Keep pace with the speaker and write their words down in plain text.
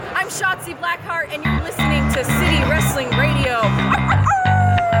Shotzi Blackheart, and you're listening to City Wrestling Radio.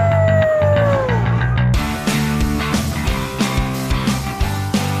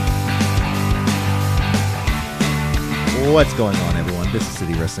 What's going on, everyone? This is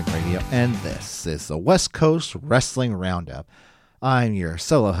City Wrestling Radio, and this is the West Coast Wrestling Roundup. I'm your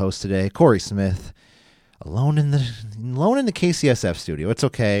solo host today, Corey Smith, alone in the KCSF studio. It's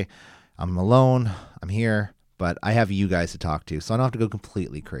okay. I'm alone. I'm here. But I have you guys to talk to, so I don't have to go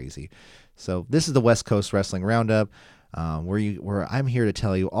completely crazy. So this is the West Coast Wrestling Roundup, where I'm here to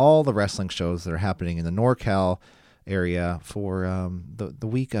tell you all the wrestling shows that are happening in the NorCal area for the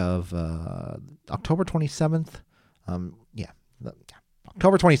week of October 27th.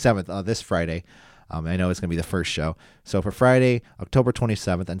 October 27th, this Friday. I know it's going to be the first show. So for Friday, October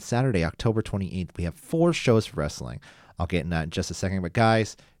 27th, and Saturday, October 28th, we have 4 shows for wrestling. I'll get in that in just a second. But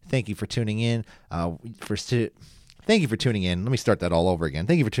guys, thank you for tuning in. Thank you for tuning in. Let me start that all over again.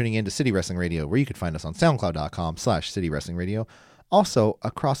 Thank you for tuning in to City Wrestling Radio, where you can find us on SoundCloud.com/City Wrestling Radio. Also,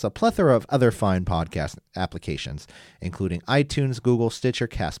 across a plethora of other fine podcast applications, including iTunes, Google, Stitcher,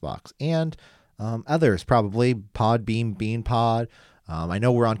 CastBox, and others, probably Podbean, BeanPod. I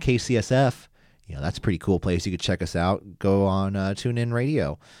know we're on KCSF. That's a pretty cool place. You could check us out. Go on TuneIn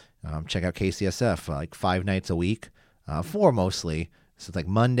Radio. Check out KCSF like 5 nights a week. 4 mostly. So it's like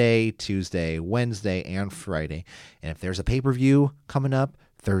Monday, Tuesday, Wednesday, and Friday. And if there's a pay-per-view coming up,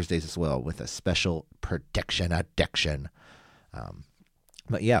 Thursdays as well with a special prediction addiction.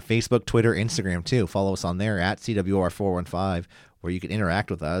 But yeah, Facebook, Twitter, Instagram too. Follow us on there at CWR415, where you can interact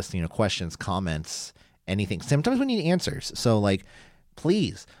with us, questions, comments, anything. Sometimes we need answers. So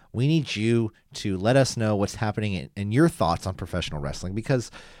please, we need you to let us know what's happening and your thoughts on professional wrestling, because,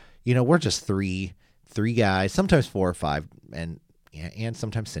 we're just three guys, sometimes 4 or 5, and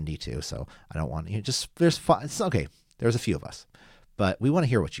sometimes Cindy too. So I don't want there's 5. It's okay. There's a few of us, but we want to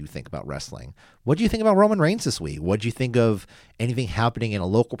hear what you think about wrestling. What do you think about Roman Reigns this week? What do you think of anything happening in a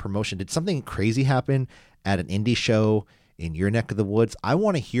local promotion? Did something crazy happen at an indie show in your neck of the woods? I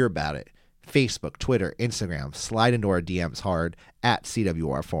want to hear about it. Facebook, Twitter, Instagram, slide into our DMs hard at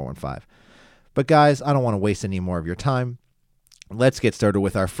CWR415. But guys, I don't want to waste any more of your time. Let's get started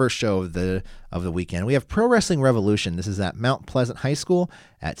with our first show of the weekend. We have Pro Wrestling Revolution. This is at Mount Pleasant High School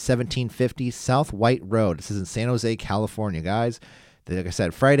at 1750 South White Road. This is in San Jose, California, guys. Like I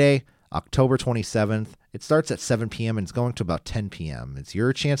said, Friday, October 27th. It starts at 7 p.m. and it's going to about 10 p.m. It's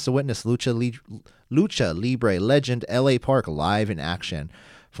your chance to witness Lucha Libre legend L.A. Park live in action.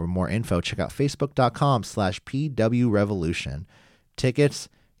 For more info, check out facebook.com/PWRevolution. Tickets,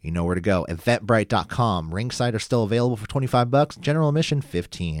 you know where to go. Eventbrite.com. Ringside are still available for $25. General admission,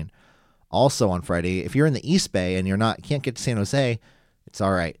 $15. Also on Friday, if you're in the East Bay and can't get to San Jose, it's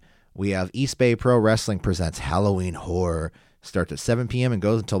all right. We have East Bay Pro Wrestling presents Halloween Horror. Starts at 7 p.m. and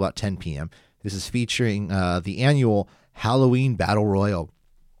goes until about 10 p.m. This is featuring the annual Halloween Battle Royal.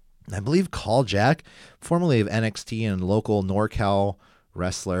 I believe Call Jack, formerly of NXT and local NorCal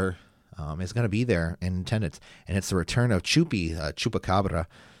wrestler, is going to be there in attendance. And it's the return of Chupacabra.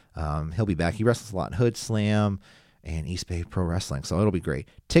 He'll be back. He wrestles a lot in Hood Slam and East Bay Pro Wrestling, so it'll be great.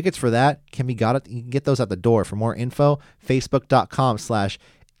 Tickets for that you can get those at the door. For more info,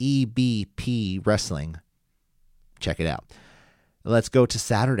 facebook.com/EBP Wrestling. Check it out. Let's go to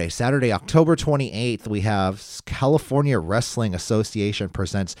Saturday. Saturday, October 28th, we have California Wrestling Association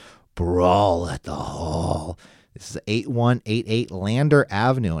presents Brawl at the Hall. This is 8188 Lander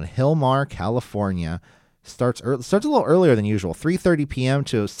Avenue in Hillmar, California. Starts a little earlier than usual, 3:30 p.m.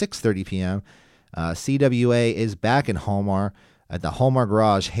 to 6:30 p.m. CWA is back in Hillmar at the Hillmar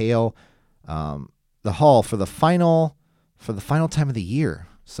Garage Hail, the hall for the final time of the year.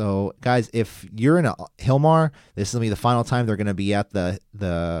 So, guys, if you're in Hillmar, this will be the final time they're going to be at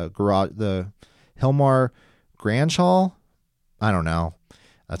the garage, the Hillmar Grange Hall. I don't know.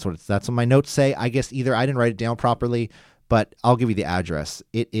 That's what my notes say. I guess either I didn't write it down properly, but I'll give you the address.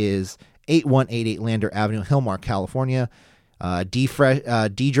 It is 8188 Lander Avenue, Hillmar, California.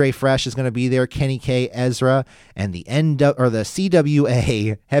 DJ Fresh is going to be there. Kenny K, Ezra, and the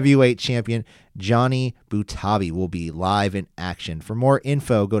CWA heavyweight champion Johnny Butabi will be live in action. For more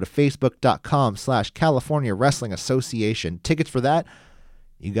info, go to facebook.com/California Wrestling Association. Tickets for that,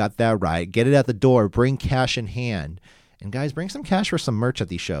 you got that right. Get it at the door. Bring cash in hand. And guys, bring some cash for some merch at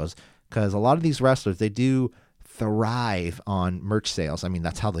these shows, because a lot of these wrestlers, they do thrive on merch sales. I mean,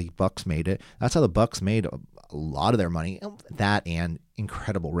 that's how the Bucks made it. That's how the Bucks made a lot of their money. That and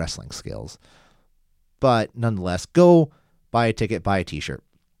incredible wrestling skills. But nonetheless, go buy a ticket, buy a t-shirt.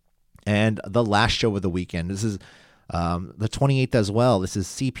 And the last show of the weekend, this is the 28th as well. This is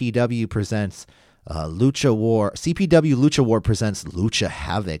CPW presents Lucha War, CPW Lucha War presents Lucha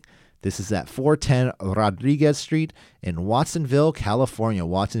Havoc. This is at 410 Rodriguez Street in Watsonville, California.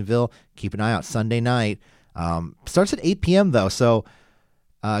 Watsonville, keep an eye out Sunday night. Starts at 8 p.m. though, so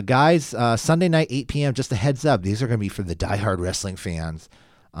guys, Sunday night, 8 p.m., just a heads up. These are going to be for the diehard wrestling fans.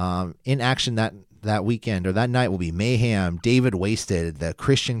 In action that weekend or that night will be Mayhem, David Wasted, the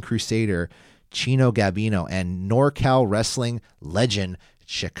Christian Crusader, Chino Gabino, and NorCal wrestling legend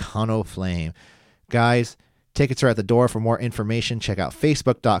Chicano Flame. Guys, tickets are at the door. For more information, check out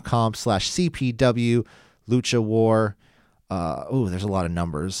facebook.com/CPW Lucha War. There's a lot of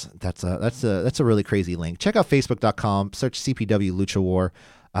numbers. That's a really crazy link. Check out facebook.com, search CPW Lucha War,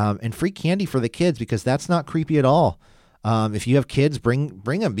 and free candy for the kids, because that's not creepy at all. If you have kids, bring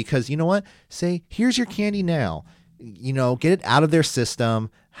them, because you know what? Say, here's your candy now. Get it out of their system.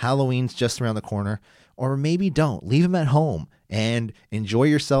 Halloween's just around the corner. Or maybe don't. Leave them at home and enjoy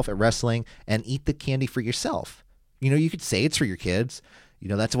yourself at wrestling and eat the candy for yourself. You could say it's for your kids.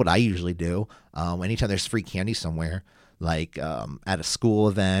 That's what I usually do. Anytime there's free candy somewhere, like at a school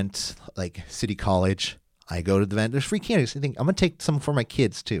event, like City College, I go to the event, there's free candy. So I think I'm going to take some for my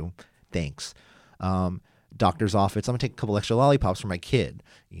kids too. Thanks. Doctor's office, I'm going to take a couple extra lollipops for my kid.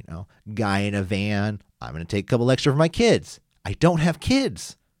 Guy in a van, I'm going to take a couple extra for my kids. I don't have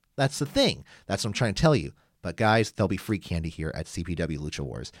kids. That's the thing. That's what I'm trying to tell you. But guys, there'll be free candy here at CPW Lucha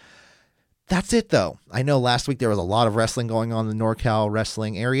Wars. That's it, though. I know last week there was a lot of wrestling going on in the NorCal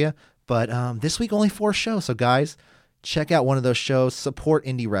wrestling area, but this week only 4 shows. So guys, check out one of those shows. Support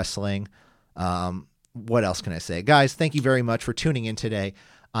indie wrestling. What else can I say? Guys, thank you very much for tuning in today.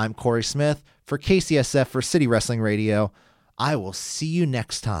 I'm Corey Smith for KCSF for City Wrestling Radio. I will see you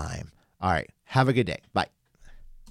next time. All right. Have a good day. Bye.